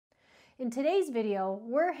In today's video,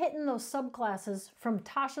 we're hitting those subclasses from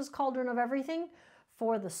Tasha's Cauldron of Everything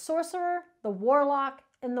for the Sorcerer, the Warlock,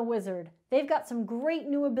 and the Wizard. They've got some great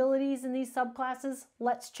new abilities in these subclasses.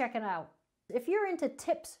 Let's check it out. If you're into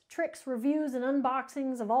tips, tricks, reviews, and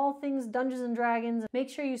unboxings of all things Dungeons & Dragons, make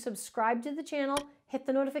sure you subscribe to the channel, hit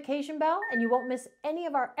the notification bell, and you won't miss any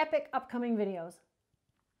of our epic upcoming videos.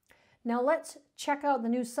 Now let's check out the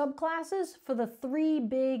new subclasses for the three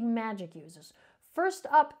big magic users. First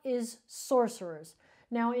up is Sorcerers.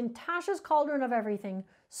 Now in Tasha's Cauldron of Everything,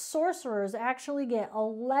 Sorcerers actually get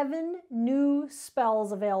 11 new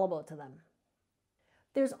spells available to them.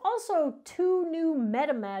 There's also 2 new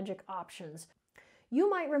meta magic options. You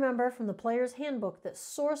might remember from the player's handbook that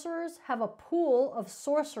Sorcerers have a pool of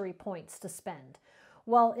sorcery points to spend.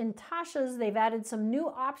 Well, in Tasha's, they've added some new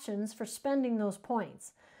options for spending those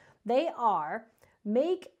points. They are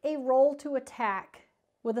make a roll to attack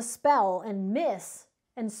with a spell and miss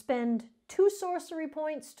and spend 2 sorcery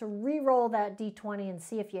points to re-roll that d20 and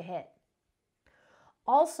see if you hit.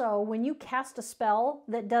 Also, when you cast a spell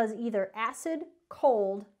that does either acid,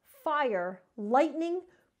 cold, fire, lightning,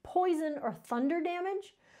 poison, or thunder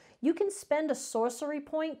damage, you can spend a sorcery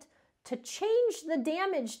point to change the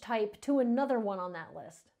damage type to another one on that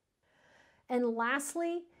list. And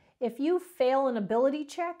lastly, if you fail an ability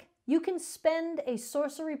check, you can spend a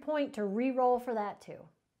sorcery point to re-roll for that too.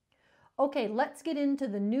 Okay, let's get into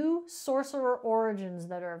the new Sorcerer origins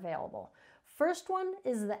that are available. First one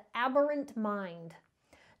is the Aberrant Mind.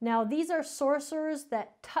 Now, these are sorcerers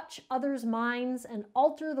that touch others' minds and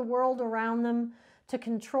alter the world around them to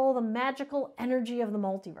control the magical energy of the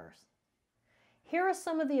multiverse. Here are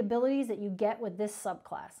some of the abilities that you get with this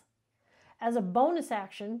subclass. As a bonus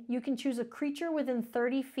action, you can choose a creature within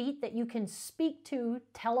 30 feet that you can speak to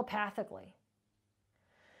telepathically.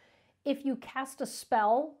 If you cast a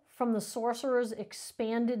spell from the Sorcerer's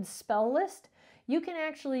expanded spell list, you can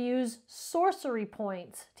actually use sorcery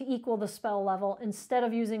points to equal the spell level instead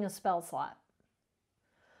of using a spell slot.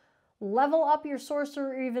 Level up your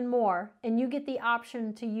sorcerer even more, and you get the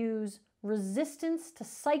option to use resistance to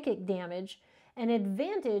psychic damage and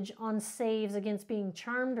advantage on saves against being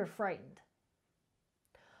charmed or frightened.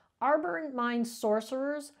 Aberrant Mind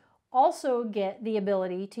sorcerers also get the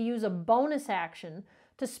ability to use a bonus action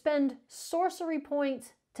to spend sorcery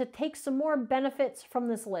points to take some more benefits from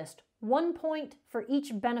this list. 1 point for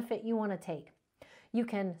each benefit you want to take. You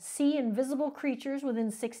can see invisible creatures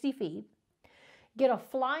within 60 feet, get a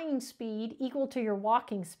flying speed equal to your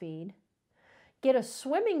walking speed, get a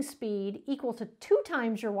swimming speed equal to 2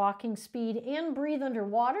 times your walking speed and breathe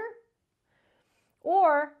underwater,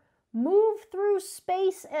 or move through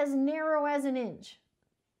space as narrow as an inch.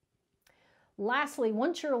 Lastly,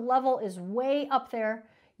 once your level is way up there,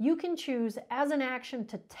 you can choose as an action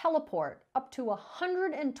to teleport up to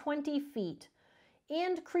 120 feet,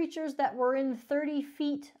 and creatures that were in 30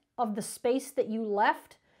 feet of the space that you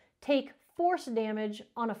left take force damage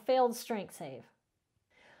on a failed strength save.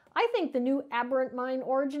 I think the new Aberrant Mind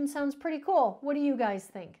origin sounds pretty cool. What do you guys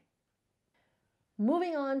think?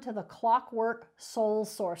 Moving on to the Clockwork Soul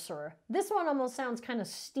Sorcerer. This one almost sounds kind of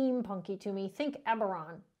steampunky to me. Think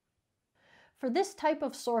Eberron. For this type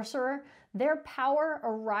of sorcerer, their power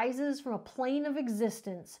arises from a plane of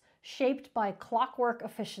existence shaped by clockwork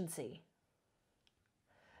efficiency.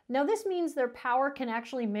 Now this means their power can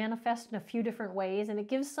actually manifest in a few different ways, and it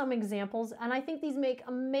gives some examples, and I think these make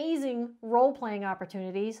amazing role-playing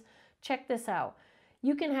opportunities. Check this out.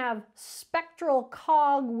 You can have spectral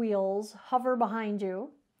cog wheels hover behind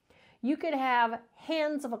you. You could have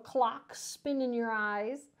hands of a clock spin in your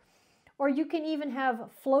eyes. Or you can even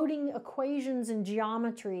have floating equations in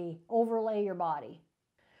geometry overlay your body.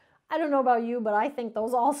 I don't know about you, but I think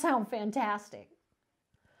those all sound fantastic.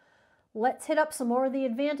 Let's hit up some more of the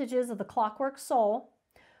advantages of the Clockwork Soul.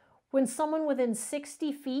 When someone within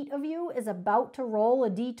 60 feet of you is about to roll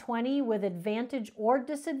a d20 with advantage or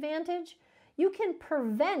disadvantage, you can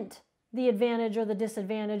prevent the advantage or the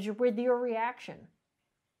disadvantage with your reaction.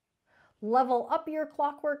 Level up your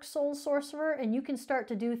Clockwork Soul Sorcerer and you can start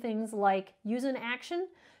to do things like use an action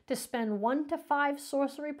to spend 1 to 5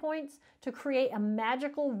 sorcery points to create a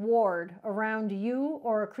magical ward around you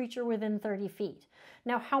or a creature within 30 feet.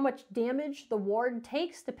 Now, how much damage the ward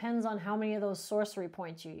takes depends on how many of those sorcery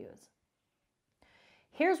points you use.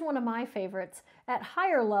 Here's one of my favorites. At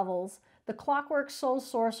higher levels, the Clockwork Soul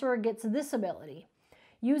Sorcerer gets this ability.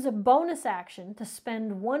 Use a bonus action to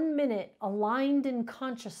spend 1 minute aligned in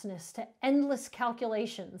consciousness to endless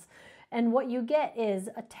calculations. And what you get is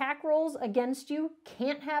attack rolls against you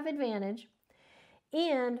can't have advantage.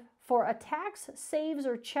 And For attacks, saves,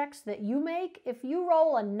 or checks that you make, if you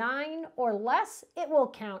roll a 9 or less, it will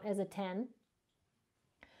count as a 10.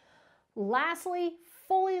 Lastly,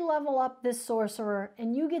 fully level up this sorcerer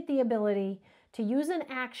and you get the ability to use an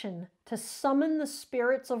action to summon the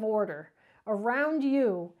spirits of order around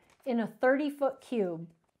you in a 30-foot cube.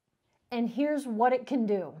 And here's what it can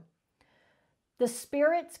do. The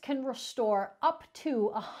spirits can restore up to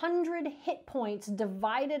 100 hit points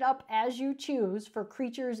divided up as you choose for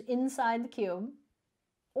creatures inside the cube.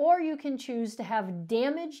 Or you can choose to have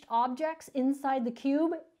damaged objects inside the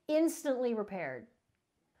cube instantly repaired.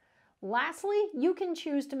 Lastly, you can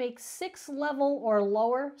choose to make 6 level or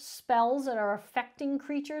lower spells that are affecting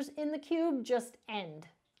creatures in the cube just end.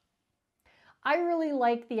 I really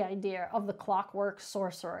like the idea of the Clockwork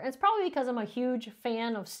Sorcerer. It's probably because I'm a huge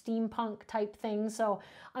fan of steampunk type things, so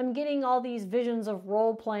I'm getting all these visions of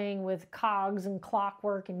role-playing with cogs and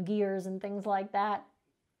clockwork and gears and things like that.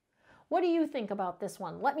 What do you think about this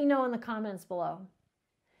one? Let me know in the comments below.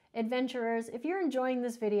 Adventurers, if you're enjoying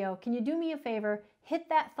this video, can you do me a favor? Hit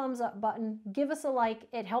that thumbs up button, give us a like,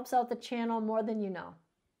 it helps out the channel more than you know.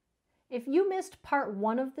 If you missed part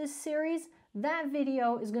 1 of this series, that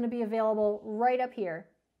video is going to be available right up here.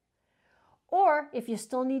 Or if you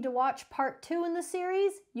still need to watch part 2 in the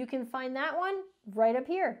series, you can find that one right up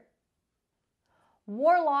here.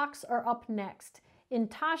 Warlocks are up next. In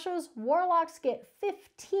Tasha's, Warlocks get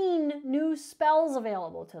 15 new spells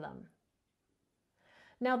available to them.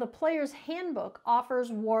 Now, the player's handbook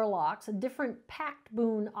offers Warlocks different pact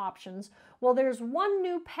boon options. Well, there's one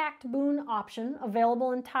new pact boon option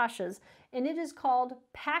available in Tasha's, and it is called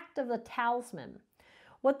Pact of the Talisman.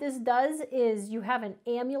 What this does is you have an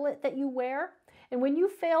amulet that you wear, and when you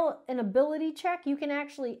fail an ability check, you can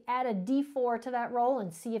actually add a D4 to that roll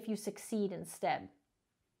and see if you succeed instead.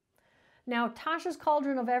 Now, Tasha's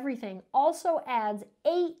Cauldron of Everything also adds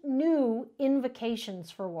 8 new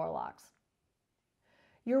invocations for Warlocks.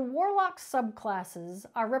 Your Warlock subclasses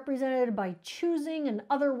are represented by choosing an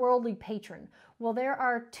otherworldly patron. Well, there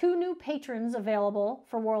are 2 new patrons available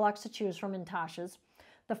for Warlocks to choose from in Tasha's.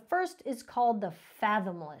 The first is called the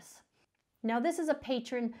Fathomless. Now, this is a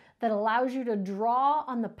patron that allows you to draw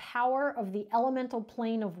on the power of the elemental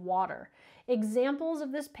plane of water. Examples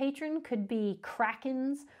of this patron could be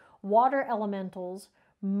krakens, water elementals,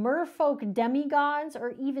 merfolk demigods,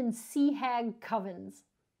 or even sea hag covens.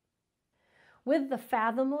 With the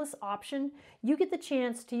Fathomless option, you get the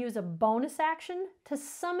chance to use a bonus action to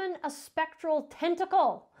summon a spectral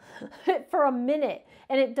tentacle for a minute,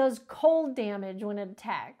 and it does cold damage when it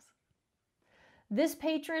attacks. This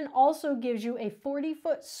patron also gives you a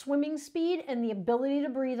 40-foot swimming speed and the ability to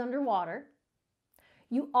breathe underwater.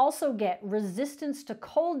 You also get resistance to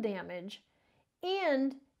cold damage,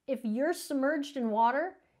 and if you're submerged in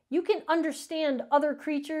water, you can understand other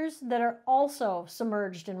creatures that are also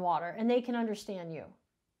submerged in water, and they can understand you.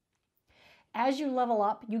 As you level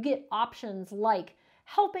up, you get options like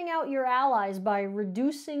helping out your allies by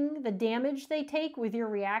reducing the damage they take with your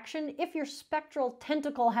reaction if your spectral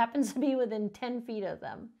tentacle happens to be within 10 feet of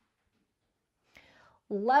them.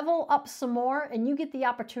 Level up some more, and you get the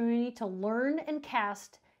opportunity to learn and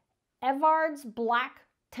cast Evard's Black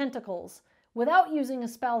Tentacles without using a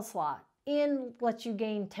spell slot, and lets you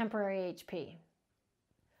gain temporary HP.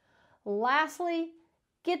 Lastly,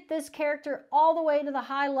 get this character all the way to the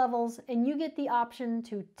high levels and you get the option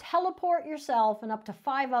to teleport yourself and up to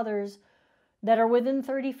 5 others that are within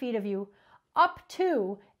 30 feet of you up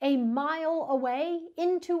to a mile away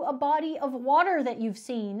into a body of water that you've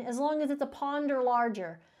seen, as long as it's a pond or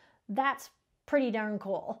larger. That's pretty darn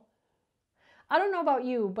cool. I don't know about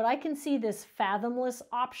you, but I can see this Fathomless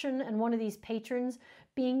option and one of these patrons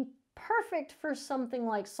being perfect for something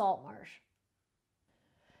like Saltmarsh.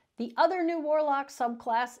 The other new Warlock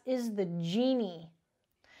subclass is the Genie.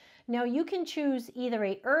 Now you can choose either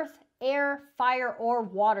a Earth, Air, Fire, or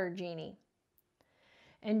Water Genie.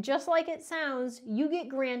 And just like it sounds, you get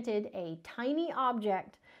granted a tiny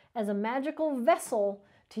object as a magical vessel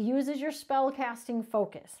to use as your spellcasting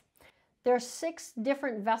focus. There are 6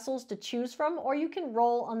 different vessels to choose from, or you can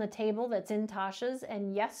roll on the table that's in Tasha's,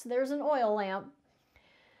 and yes, there's an oil lamp.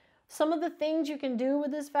 Some of the things you can do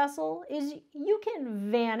with this vessel is you can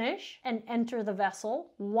vanish and enter the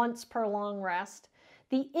vessel once per long rest.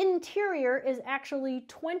 The interior is actually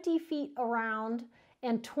 20 feet around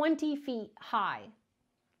and 20 feet high.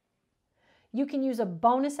 You can use a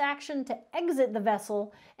bonus action to exit the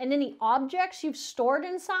vessel, and any objects you've stored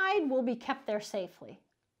inside will be kept there safely.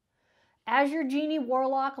 As your Genie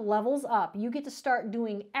Warlock levels up, you get to start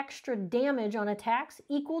doing extra damage on attacks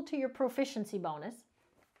equal to your proficiency bonus.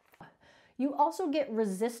 You also get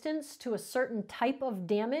resistance to a certain type of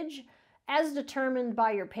damage as determined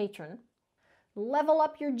by your patron. Level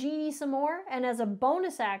up your genie some more, and as a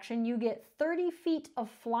bonus action, you get 30 feet of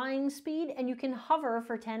flying speed and you can hover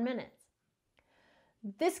for 10 minutes.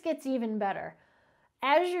 This gets even better.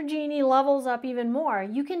 As your genie levels up even more,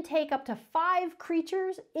 you can take up to 5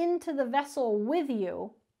 creatures into the vessel with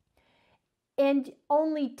you, and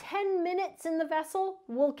only 10 minutes in the vessel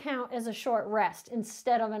will count as a short rest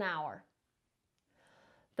instead of an hour.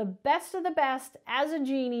 The best of the best, as a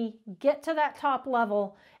genie, get to that top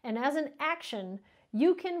level, and as an action,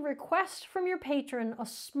 you can request from your patron a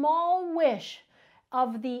small wish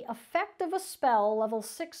of the effect of a spell level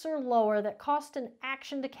 6 or lower that cost an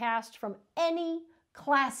action to cast from any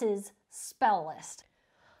class's spell list.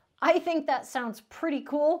 I think that sounds pretty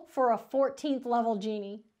cool for a 14th level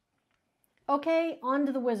genie. Okay, on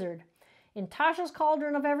to the wizard. In Tasha's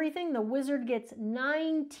Cauldron of Everything, the wizard gets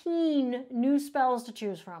 19 new spells to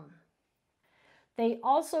choose from. They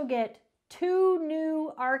also get 2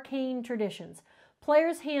 new arcane traditions.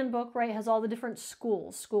 Player's Handbook, right, has all the different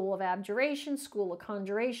schools. School of Abjuration, School of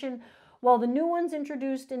Conjuration. Well, the new ones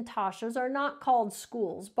introduced in Tasha's are not called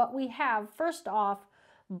schools, but we have, first off,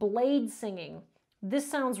 Blade Singing. This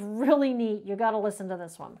sounds really neat. You got to listen to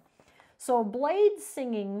this one. So blade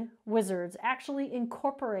singing wizards actually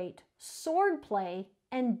incorporate swordplay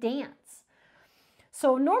and dance.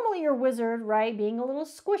 So normally your wizard, right, being a little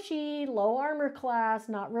squishy, low armor class,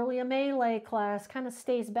 not really a melee class, kind of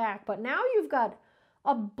stays back. But now you've got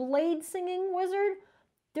a blade singing wizard.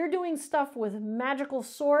 They're doing stuff with magical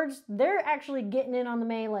swords. They're actually getting in on the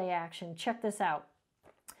melee action. Check this out.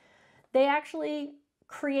 They actually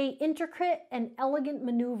create intricate and elegant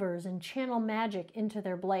maneuvers and channel magic into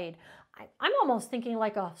their blade. I'm almost thinking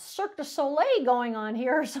like a Cirque du Soleil going on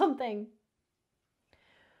here or something.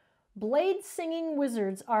 Blade singing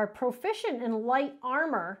wizards are proficient in light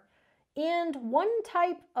armor and one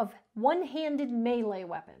type of one-handed melee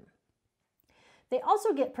weapon. They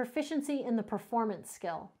also get proficiency in the performance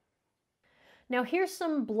skill. Now here's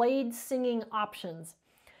some blade singing options.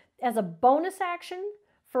 As a bonus action,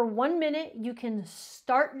 for 1 minute, you can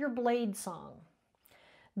start your blade song.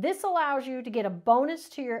 This allows you to get a bonus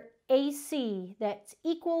to your AC that's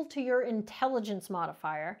equal to your intelligence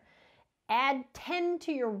modifier, add 10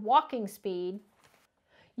 to your walking speed,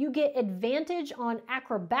 you get advantage on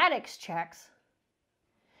acrobatics checks,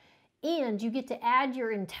 and you get to add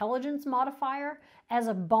your intelligence modifier as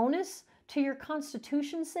a bonus to your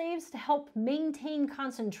constitution saves to help maintain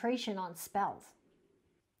concentration on spells.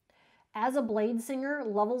 As a blade singer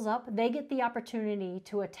levels up, they get the opportunity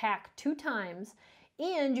to attack 2 times,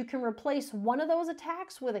 and you can replace one of those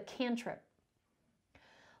attacks with a cantrip.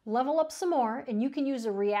 Level up some more, and you can use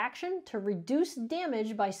a reaction to reduce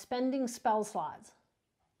damage by spending spell slots.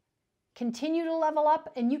 Continue to level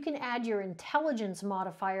up, and you can add your intelligence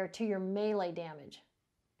modifier to your melee damage.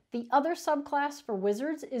 The other subclass for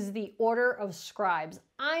wizards is the Order of Scribes.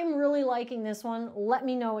 I'm really liking this one. Let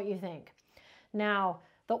me know what you think. Now,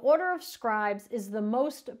 the Order of Scribes is the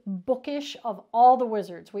most bookish of all the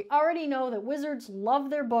wizards. We already know that wizards love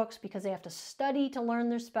their books because they have to study to learn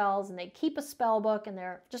their spells, and they keep a spell book, and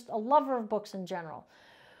they're just a lover of books in general.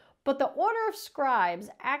 But the Order of Scribes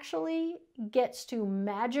actually gets to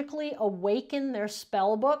magically awaken their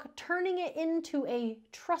spell book, turning it into a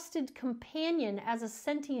trusted companion as a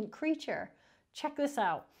sentient creature. Check this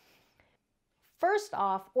out. First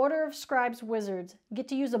off, Order of Scribes wizards get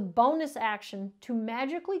to use a bonus action to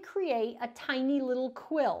magically create a tiny little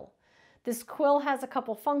quill. This quill has a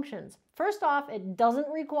couple functions. First off, it doesn't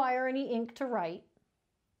require any ink to write.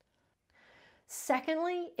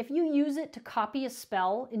 Secondly, if you use it to copy a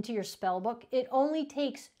spell into your spell book, it only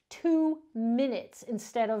takes 2 minutes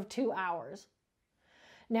instead of 2 hours.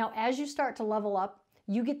 Now, as you start to level up,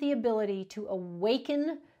 you get the ability to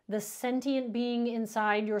awaken the sentient being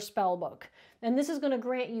inside your spell book. And this is going to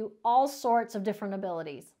grant you all sorts of different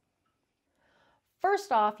abilities.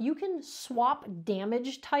 First off, you can swap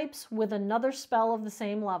damage types with another spell of the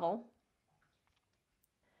same level.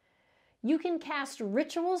 You can cast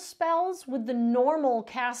ritual spells with the normal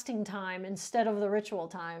casting time instead of the ritual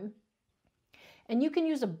time. And you can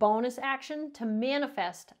use a bonus action to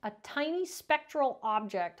manifest a tiny spectral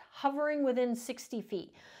object hovering within 60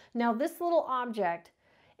 feet. Now this little object,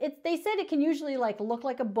 they said it can usually look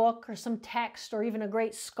like a book or some text or even a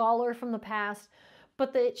great scholar from the past,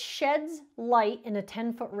 but it sheds light in a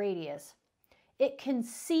 10-foot radius. It can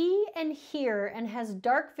see and hear and has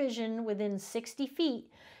dark vision within 60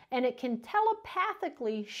 feet, and it can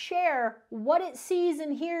telepathically share what it sees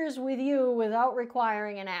and hears with you without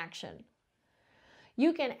requiring an action.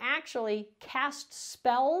 You can actually cast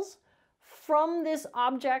spells from this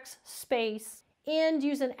object's space and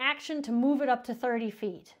use an action to move it up to 30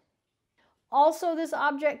 feet. Also, this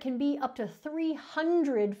object can be up to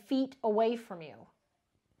 300 feet away from you.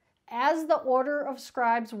 As the Order of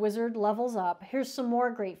Scribes Wizard levels up, here's some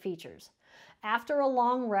more great features. After a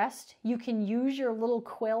long rest, you can use your little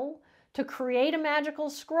quill to create a magical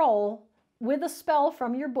scroll with a spell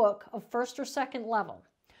from your book of 1st or 2nd level.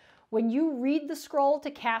 When you read the scroll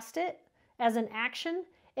to cast it as an action,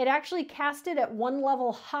 it actually casts it at 1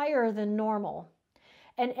 level higher than normal.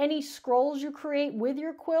 And any scrolls you create with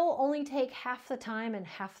your quill only take half the time and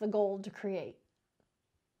half the gold to create.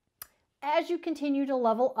 As you continue to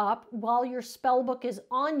level up, while your spellbook is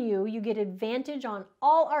on you, you get advantage on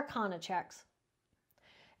all Arcana checks.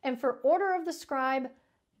 And for Order of the Scribe,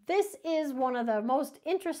 this is one of the most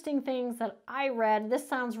interesting things that I read. This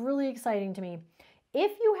sounds really exciting to me.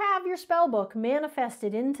 If you have your spellbook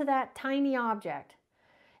manifested into that tiny object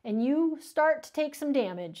and you start to take some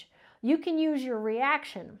damage, you can use your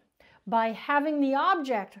reaction by having the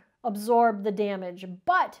object absorb the damage,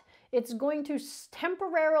 but it's going to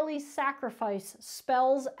temporarily sacrifice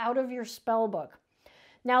spells out of your spellbook.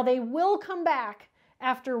 Now they will come back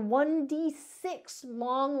after 1d6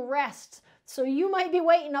 long rests, so you might be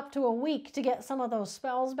waiting up to a week to get some of those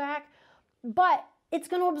spells back, but it's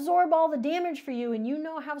going to absorb all the damage for you, and you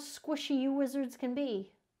know how squishy you wizards can be.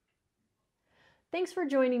 Thanks for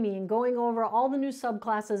joining me and going over all the new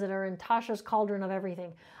subclasses that are in Tasha's Cauldron of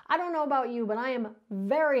Everything. I don't know about you, but I am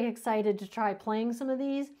very excited to try playing some of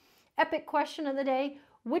these. Epic question of the day,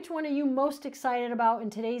 which one are you most excited about in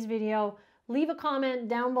today's video? Leave a comment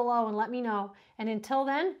down below and let me know. And until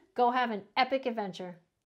then, go have an epic adventure.